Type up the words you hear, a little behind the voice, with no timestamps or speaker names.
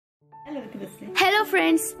Hello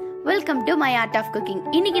friends, welcome to my art of cooking.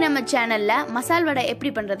 இன்னைக்கு நம்ம சேனல்ல மசால் வடை எப்படி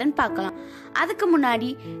பண்றதுன்னு பார்க்கலாம். அதுக்கு முன்னாடி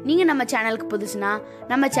நீங்க நம்ம சேனலுக்கு புதுசுனா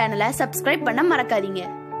நம்ம சேனலை சப்ஸ்கிரைப் பண்ண மறக்காதீங்க.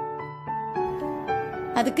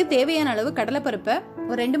 அதுக்கு தேவையான அளவு கடலைப்பருப்பை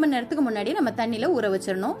ஒரு 2 மணி நேரத்துக்கு முன்னாடி நம்ம தண்ணியில ஊற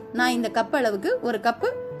வச்சிரணும். நான் இந்த கப் அளவுக்கு ஒரு கப்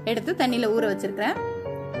எடுத்து தண்ணியில ஊற வச்சிருக்கேன்.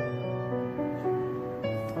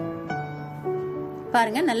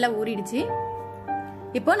 பாருங்க நல்லா ஊறிடுச்சு.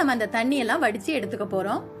 இப்போ நம்ம அந்த தண்ணி எல்லாம் வடிச்சு எடுத்துக்க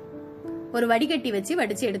போறோம். ஒரு வடிகட்டி வச்சு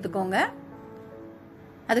வடிச்சு எடுத்துக்கோங்க.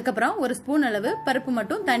 அதுக்கப்புறம் ஒரு ஸ்பூன் அளவு பருப்பு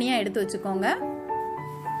மட்டும் தனியா எடுத்து வச்சுக்கோங்க.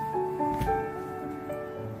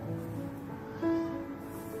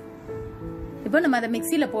 இப்போ நம்ம அதை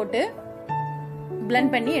மிக்சியில போட்டு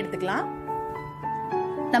பிளெண்ட் பண்ணி எடுத்துக்கலாம்.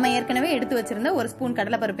 நம்ம ஏற்கனவே எடுத்து வச்சிருந்த ஒரு ஸ்பூன்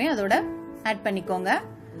கடலைப்பருப்பையும் அதோட ஆட் பண்ணிக்கோங்க.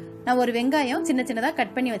 நான் ஒரு வெங்காயம் சின்ன சின்னதா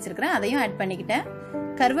கட் பண்ணி வச்சிருக்கிறேன், அதையும் ஆட் பண்ணிக்கிட்டேன்.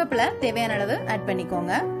 கருவேப்பிலை தேவையான அளவு ஆட்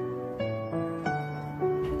பண்ணிக்கோங்க.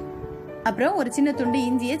 அப்புறம் ஒரு சின்ன துண்டு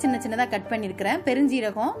இஞ்சியை சின்ன சின்னதா கட் பண்ணிருக்கிறேன்.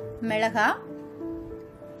 பெருஞ்சீரகம், மிளகா,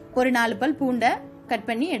 ஒரு 4 பல் பூண்டை கட்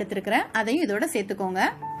பண்ணி எடுத்திருக்கிறேன், அதையும் இதோட சேர்த்துக்கோங்க.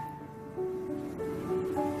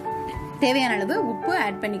 தேவையான அளவு உப்பு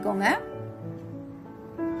ஆட் பண்ணிக்கோங்க.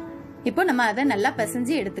 இப்போ நம்ம அதை நல்லா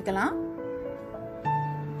பிசைஞ்சு எடுத்துக்கலாம்.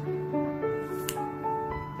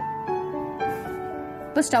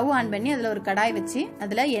 இப்போ ஸ்டவ் ஆன் பண்ணி அதுல ஒரு கடாய் வச்சு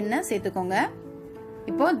அதுல எண்ணெய் சேர்த்துக்கோங்க.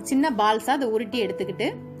 இப்போ சின்ன பால்ஸா அதை உருட்டி எடுத்துக்கிட்டு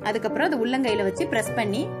அதுக்கப்புறம் அதை உள்ளங்கையில வச்சு பிரஸ்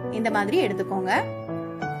பண்ணி இந்த மாதிரி எடுத்துக்கோங்க.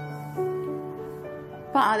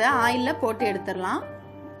 இப்போ அதை ஆயில்ல போட்டு எடுத்துடலாம்.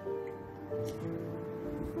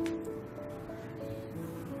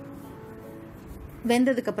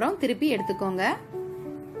 வெந்ததுக்கு அப்புறம் திருப்பி எடுத்துக்கோங்க.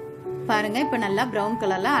 பாருங்க இப்ப நல்லா பிரவுன்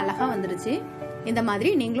கலர்ல அழகா வந்துருச்சு. இந்த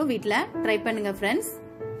மாதிரி நீங்களும் வீட்ல ட்ரை பண்ணுங்க ஃப்ரெண்ட்ஸ்.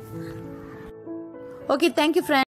 Okay, thank you friends.